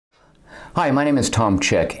Hi, my name is Tom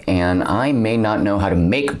Chick, and I may not know how to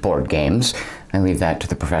make board games. I leave that to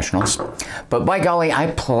the professionals. But by golly,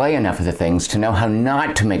 I play enough of the things to know how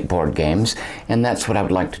not to make board games, and that's what I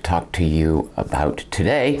would like to talk to you about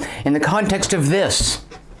today in the context of this.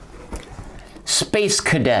 Space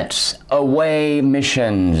Cadets, away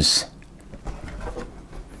missions.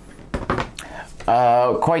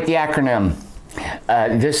 Quite the acronym.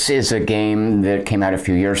 This is a game that came out a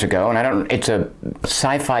few years ago, and it's a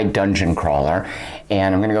sci-fi dungeon crawler,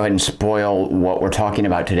 and I'm going to go ahead and spoil what we're talking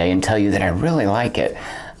about today and tell you that I really like it.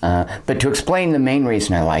 But to explain the main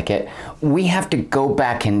reason I like it, we have to go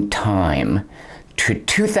back in time to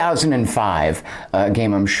 2005, a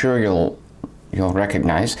game I'm sure you'll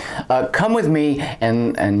recognize. Come with me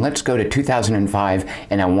and let's go to 2005,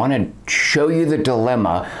 and I want to show you the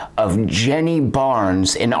dilemma of Jenny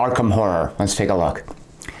Barnes in Arkham Horror. Let's take a look.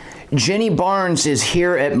 Jenny Barnes is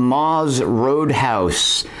here at Ma's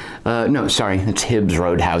Roadhouse. It's Hibbs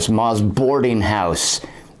Roadhouse, Ma's boarding house.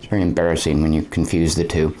 It's very embarrassing when you confuse the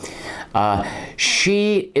two.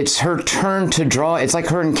 It's her turn to draw. It's like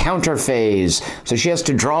her encounter phase. So she has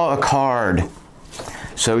to draw a card.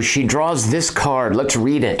 So she draws this card. Let's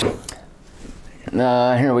read it.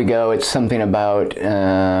 Here we go. It's something about,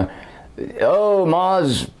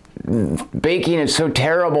 Ma's baking is so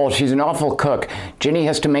terrible. She's an awful cook. Jenny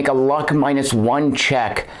has to make a luck -1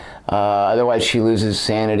 check. Otherwise she loses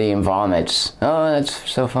sanity and vomits. Oh, that's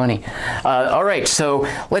so funny. All right, so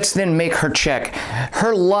let's then make her check.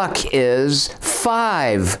 Her luck is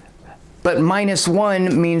 5, but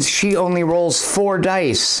 -1 means she only rolls 4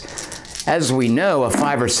 dice. As we know, a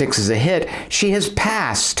 5 or 6 is a hit. She has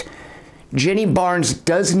passed. Jenny Barnes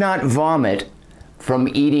does not vomit from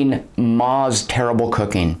eating Ma's terrible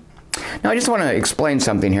cooking. Now, I just want to explain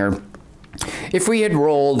something here. If we had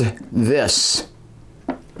rolled this,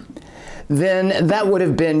 then that would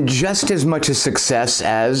have been just as much a success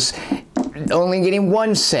as only getting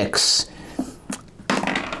 1 6.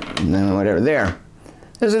 No, whatever, there.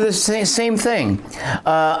 Those are the same thing.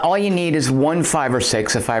 All you need is 1 5 or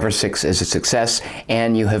 6. A 5 or 6 is a success,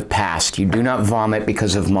 and you have passed. You do not vomit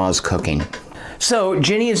because of Ma's cooking. So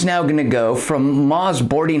Jenny is now going to go from Ma's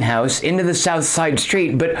boarding house into the South Side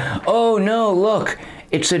Street, but oh no, look,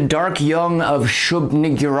 it's a dark young of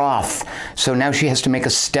Shub-Niggurath. So now she has to make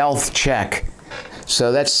a stealth check.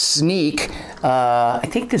 So that's sneak. I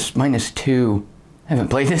think this -2. I haven't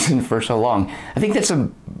played this for so long. I think that's a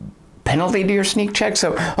penalty to your sneak check.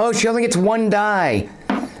 So, she only gets 1 die.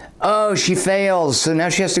 Oh, she fails. So now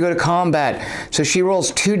she has to go to combat. So she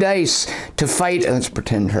rolls 2 dice to fight. Let's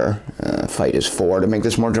pretend her fight is 4 to make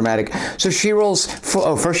this more dramatic. So she rolls 4.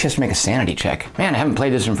 Oh, first she has to make a sanity check. Man, I haven't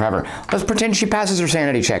played this in forever. Let's pretend she passes her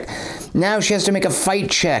sanity check. Now she has to make a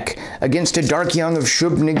fight check against a dark young of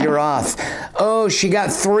Shub-Niggurath. Oh, she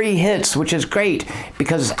got 3 hits, which is great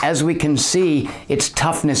because as we can see, its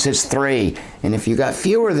toughness is 3. And if you got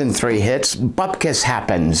fewer than 3 hits, bupkis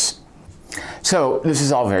happens. So this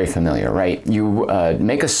is all very familiar, right? You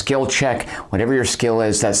make a skill check. Whatever your skill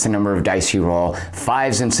is, that's the number of dice you roll.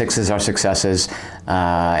 5s and 6s are successes,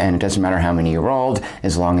 and it doesn't matter how many you rolled.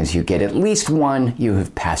 As long as you get at least 1, you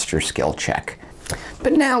have passed your skill check.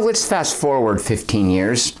 But now let's fast forward 15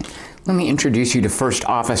 years. Let me introduce you to First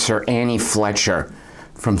Officer Annie Fletcher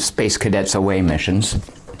from Space Cadets Away Missions.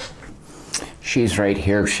 She's right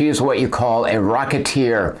here. She is what you call a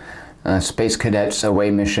rocketeer. Space Cadets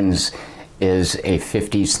Away Missions is a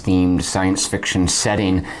 50s themed science fiction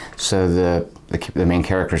setting. So the main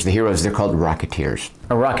characters, the heroes, they're called rocketeers.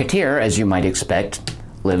 A rocketeer, as you might expect,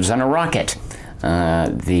 lives on a rocket.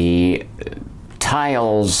 The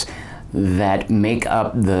tiles that make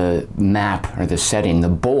up the map or the setting, the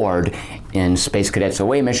board in Space Cadets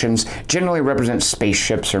Away Missions, generally represent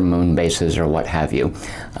spaceships or moon bases or what have you.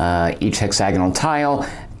 Each hexagonal tile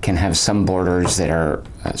can have some borders that are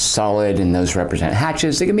solid, and those represent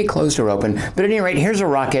hatches. They can be closed or open. But at any rate, here's a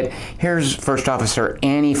rocket. Here's First Officer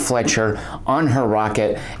Annie Fletcher on her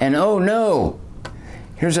rocket. And oh no,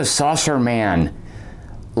 here's a saucer man.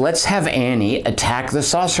 Let's have Annie attack the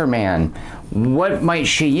saucer man. What might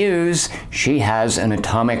she use? She has an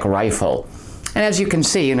atomic rifle. And as you can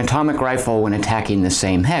see, an atomic rifle, when attacking the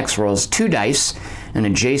same hex, rolls 2 dice. An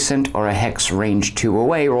adjacent or a hex range 2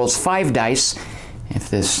 away rolls 5 dice. If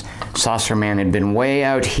this saucer man had been way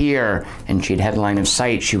out here and she'd had line of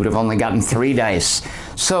sight, she would have only gotten 3 dice.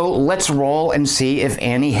 So let's roll and see if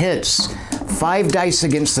Annie hits. 5 dice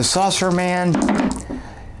against the saucer man.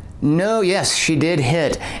 No, yes, she did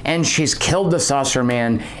hit, and she's killed the saucer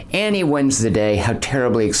man. Annie wins the day. How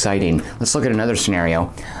terribly exciting. Let's look at another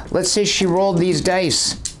scenario. Let's say she rolled these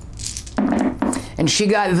dice. And she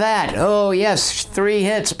got that. Oh, yes, 3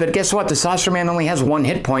 hits. But guess what? The Saucer Man only has 1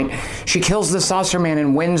 hit point. She kills the Saucer Man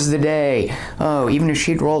and wins the day. Oh, even if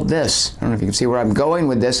she'd rolled this. I don't know if you can see where I'm going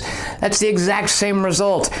with this. That's the exact same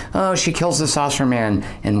result. Oh, she kills the Saucer Man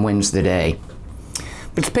and wins the day.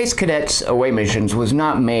 But Space Cadets Away Missions was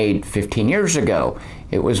not made 15 years ago.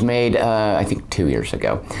 It was made, I think, 2 years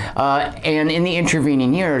ago. And in the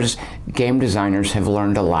intervening years, game designers have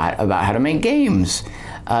learned a lot about how to make games.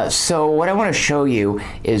 So what I want to show you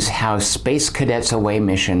is how Space Cadets Away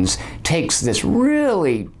Missions takes this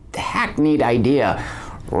really hackneyed idea.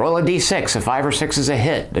 Roll a d6. A 5 or 6 is a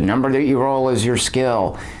hit. The number that you roll is your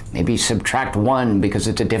skill. Maybe subtract 1 because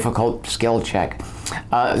it's a difficult skill check.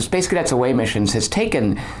 Space Cadets Away Missions has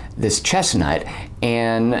taken this chestnut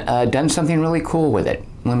and done something really cool with it.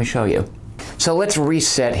 Let me show you. So let's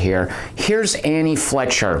reset here. Here's Annie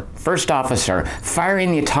Fletcher, first officer,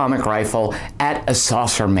 firing the atomic rifle at a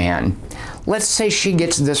Saucer Man. Let's say she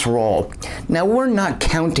gets this roll. Now we're not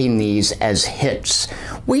counting these as hits.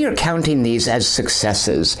 We are counting these as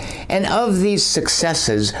successes. And of these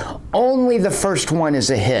successes, only the first one is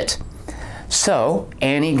a hit. So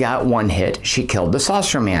Annie got 1 hit. She killed the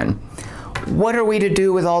Saucer Man. What are we to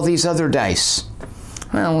do with all these other dice?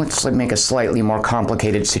 Well, let's make a slightly more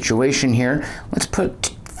complicated situation here. Let's put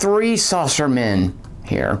 3 Saucer Men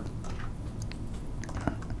here.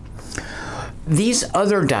 These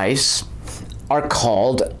other dice are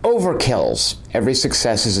called overkills. Every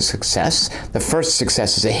success is a success. The first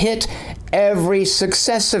success is a hit. Every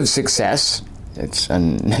successive success, it's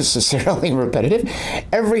unnecessarily repetitive,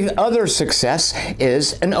 every other success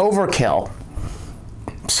is an overkill.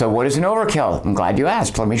 So what is an overkill? I'm glad you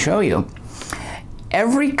asked. Let me show you.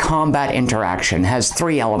 Every combat interaction has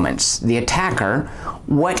 3 elements. The attacker,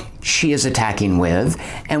 what she is attacking with,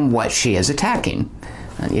 and what she is attacking.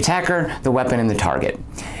 The attacker, the weapon, and the target.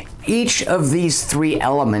 Each of these 3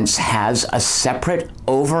 elements has a separate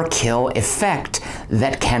overkill effect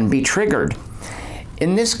that can be triggered.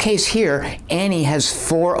 In this case here, Annie has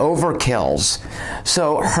 4 overkills.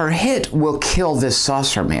 So her hit will kill this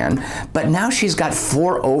Saucer Man, but now she's got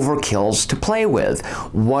 4 overkills to play with.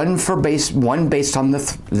 One based on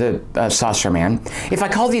the Saucer Man. If I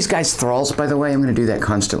call these guys thralls, by the way, I'm going to do that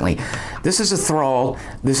constantly. This is a thrall,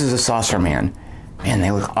 this is a Saucer Man. Man,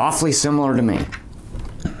 they look awfully similar to me.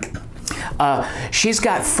 She's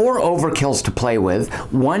got 4 overkills to play with,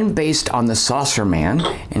 1 based on the Saucer Man,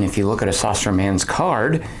 and if you look at a Saucer Man's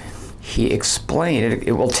card, he explained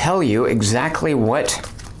it will tell you exactly what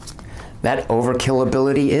that overkill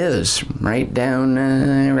ability is, right down,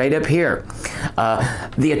 right up here.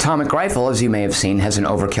 The atomic rifle, as you may have seen, has an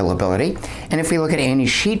overkill ability. And if we look at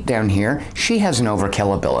Annie's sheet down here, she has an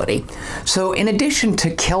overkill ability. So in addition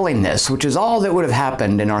to killing this, which is all that would have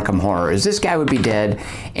happened in Arkham Horror, is this guy would be dead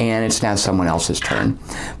and it's now someone else's turn.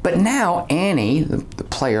 But now Annie, the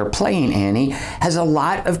player playing Annie, has a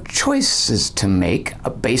lot of choices to make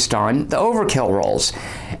based on the overkill rolls.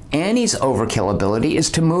 Annie's overkill ability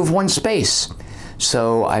is to move 1 space.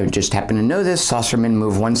 So I just happen to know this. Saucermen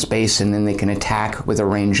move 1 space and then they can attack with a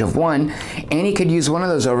range of 1. Annie could use one of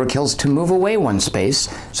those overkills to move away 1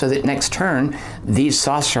 space so that next turn, these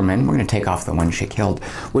Saucermen, we're going to take off the one she killed,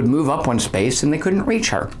 would move up 1 space and they couldn't reach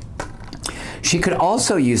her. She could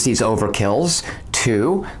also use these overkills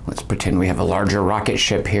to, let's pretend we have a larger rocket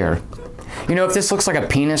ship here. You know, if this looks like a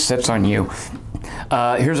penis, that's on you.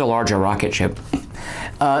 Here's a larger rocket ship.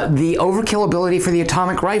 The overkill ability for the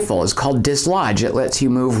atomic rifle is called Dislodge. It lets you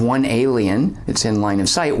move 1 alien that's in line of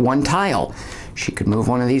sight, 1 tile. She could move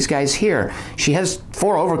one of these guys here. She has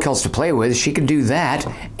 4 overkills to play with. She could do that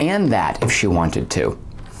and that if she wanted to.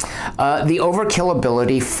 The overkill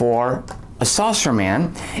ability for a Saucer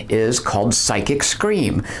Man is called Psychic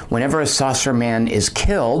Scream. Whenever a Saucer Man is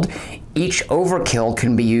killed, each overkill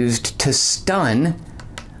can be used to stun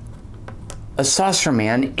a Saucer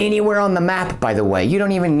Man anywhere on the map, by the way. You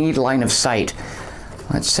don't even need line of sight.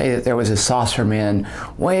 Let's say that there was a Saucer Man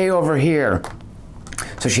way over here.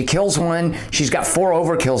 So she kills one, she's got 4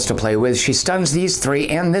 overkills to play with, she stuns these 3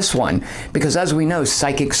 and this one, because as we know,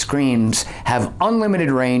 Psychic Screams have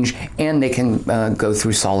unlimited range and they can go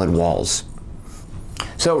through solid walls.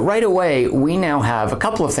 So right away, we now have a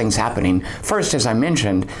couple of things happening. First, as I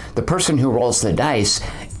mentioned, the person who rolls the dice,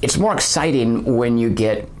 it's more exciting when you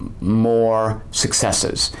get more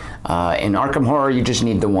successes. In Arkham Horror, you just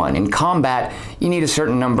need the 1. In combat, you need a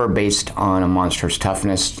certain number based on a monster's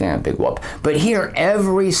toughness. Yeah, big whoop. But here,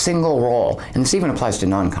 every single roll, and this even applies to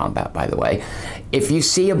non-combat, by the way, if you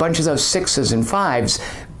see a bunch of those 6s and 5s,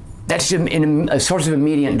 that's a source of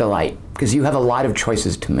immediate delight because you have a lot of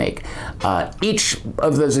choices to make. Each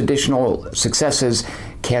of those additional successes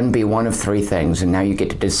can be one of three things, and now you get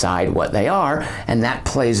to decide what they are, and that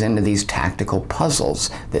plays into these tactical puzzles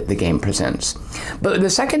that the game presents. But the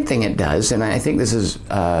second thing it does, and I think this is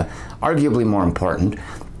arguably more important,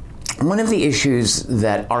 one of the issues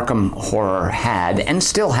that Arkham Horror had, and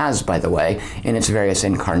still has, by the way, in its various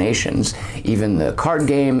incarnations, even the card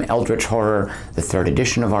game, Eldritch Horror, the 3rd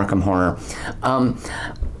edition of Arkham Horror,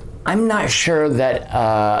 I'm not sure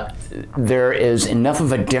that there is enough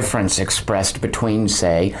of a difference expressed between,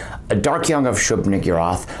 say, a Dark Young of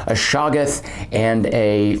Shub-Niggurath, a Shoggoth, and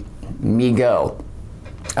a Mi-Go.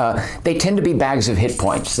 They tend to be bags of hit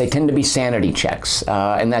points. They tend to be sanity checks,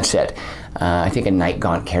 and that's it. I think a Night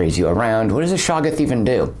Gaunt carries you around. What does a Shoggoth even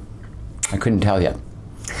do? I couldn't tell you.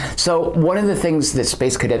 So one of the things that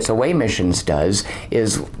Space Cadets Away Missions does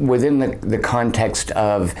is, within the context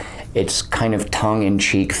of its kind of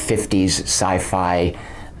tongue-in-cheek 50s sci-fi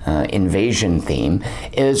invasion theme,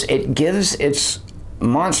 is it gives its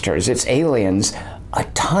monsters, its aliens, a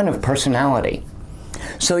ton of personality.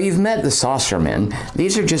 So you've met the Saucermen.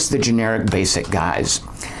 These are just the generic basic guys.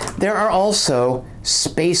 There are also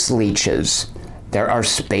space leeches. There are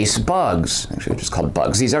space bugs. Actually, they're just called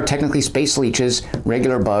bugs. These are technically space leeches,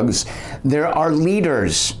 regular bugs. There are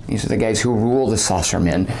leaders. These are the guys who rule the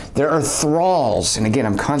Saucermen. There are thralls. And again,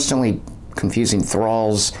 I'm constantly confusing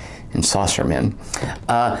thralls and Saucermen.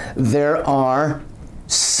 There are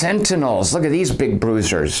sentinels. Look at these big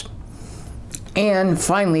bruisers. And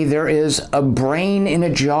finally, there is a brain in a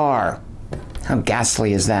jar. How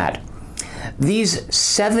ghastly is that? These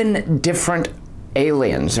 7 different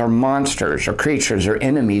aliens or monsters or creatures or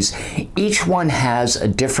enemies, each one has a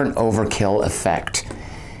different overkill effect.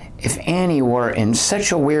 If Annie were in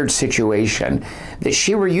such a weird situation that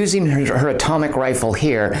she were using her atomic rifle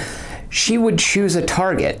here, she would choose a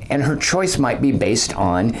target, and her choice might be based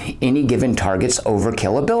on any given target's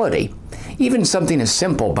overkill ability. Even something as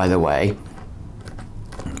simple, by the way,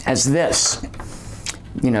 as this.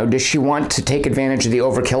 You know, does she want to take advantage of the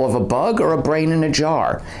overkill of a bug or a brain in a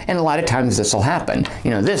jar? And a lot of times this will happen. You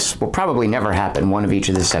know, this will probably never happen, one of each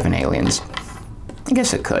of the 7 aliens. I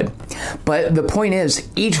guess it could. But the point is,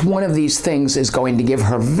 each one of these things is going to give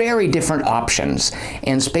her very different options.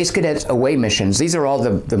 And Space Cadets Away Missions, these are all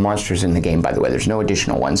the monsters in the game, by the way. There's no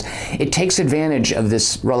additional ones. It takes advantage of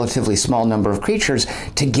this relatively small number of creatures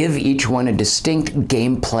to give each one a distinct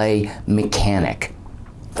gameplay mechanic.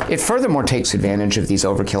 It furthermore takes advantage of these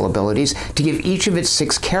overkill abilities to give each of its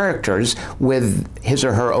 6 characters with his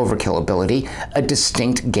or her overkill ability a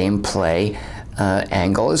distinct gameplay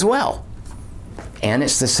angle as well. And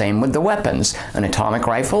it's the same with the weapons. An atomic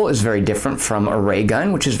rifle is very different from a ray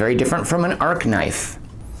gun, which is very different from an arc knife.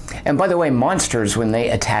 And by the way, monsters, when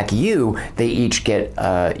they attack you, they each get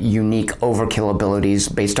unique overkill abilities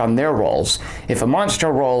based on their rolls. If a monster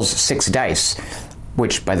rolls 6 dice,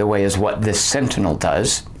 which, by the way, is what this Sentinel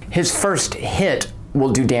does, his first hit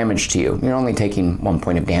will do damage to you. You're only taking 1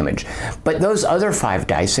 point of damage. But those other 5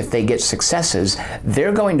 dice, if they get successes,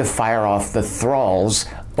 they're going to fire off the Thrall's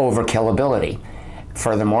overkill ability.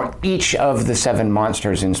 Furthermore, each of the 7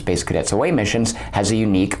 monsters in Space Cadets Away Missions has a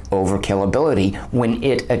unique overkill ability when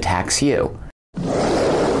it attacks you.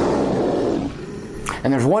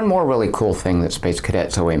 And there's one more really cool thing that Space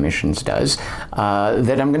Cadets Away Missions does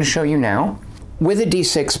that I'm going to show you now. With a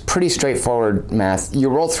D6, pretty straightforward math. You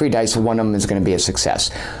roll 3 dice, one of them is going to be a success.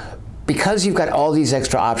 Because you've got all these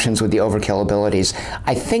extra options with the overkill abilities,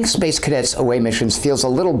 I think Space Cadets Away Missions feels a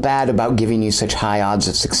little bad about giving you such high odds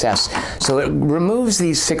of success. So it removes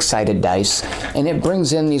these 6-sided dice, and it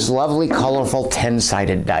brings in these lovely, colorful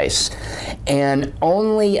 10-sided dice. And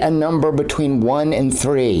only a number between 1 and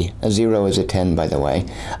 3, a 0 is a 10, by the way,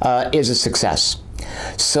 is a success.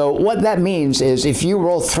 So what that means is if you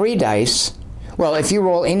roll 3 dice, well, if you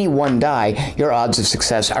roll any 1 die, your odds of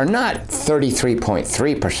success are not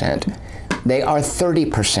 33.3%, they are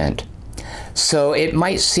 30%. So it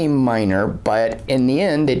might seem minor, but in the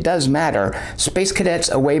end, it does matter. Space Cadets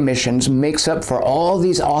Away Missions makes up for all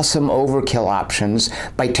these awesome overkill options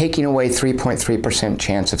by taking away 3.3%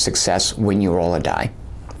 chance of success when you roll a die.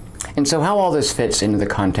 And so how all this fits into the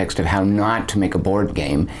context of how not to make a board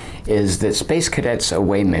game is that Space Cadets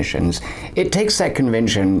Away Missions, it takes that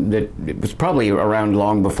convention that it was probably around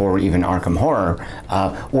long before even Arkham Horror,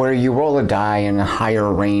 where you roll a die and a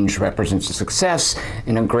higher range represents a success,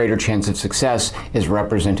 and a greater chance of success is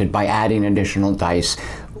represented by adding additional dice.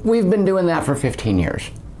 We've been doing that for 15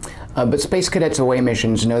 years. But Space Cadets Away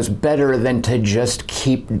Missions knows better than to just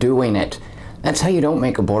keep doing it. That's how you don't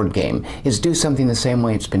make a board game, is do something the same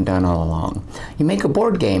way it's been done all along. You make a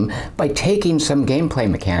board game by taking some gameplay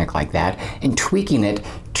mechanic like that and tweaking it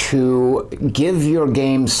to give your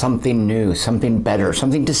game something new, something better,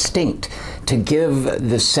 something distinct, to give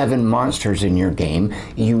the 7 monsters in your game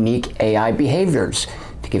unique AI behaviors,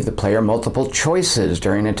 to give the player multiple choices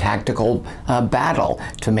during a tactical battle,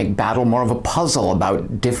 to make battle more of a puzzle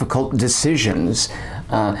about difficult decisions.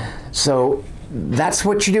 So that's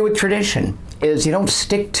what you do with tradition, is you don't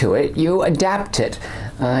stick to it, you adapt it,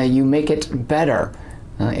 you make it better,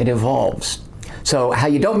 it evolves. So how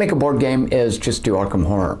you don't make a board game is just do Arkham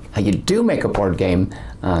Horror. How you do make a board game,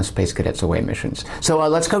 Space Cadets Away Missions. So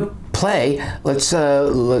let's go play. Let's do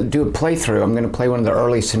a playthrough. I'm going to play one of the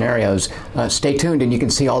early scenarios. Stay tuned and you can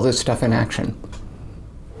see all this stuff in action.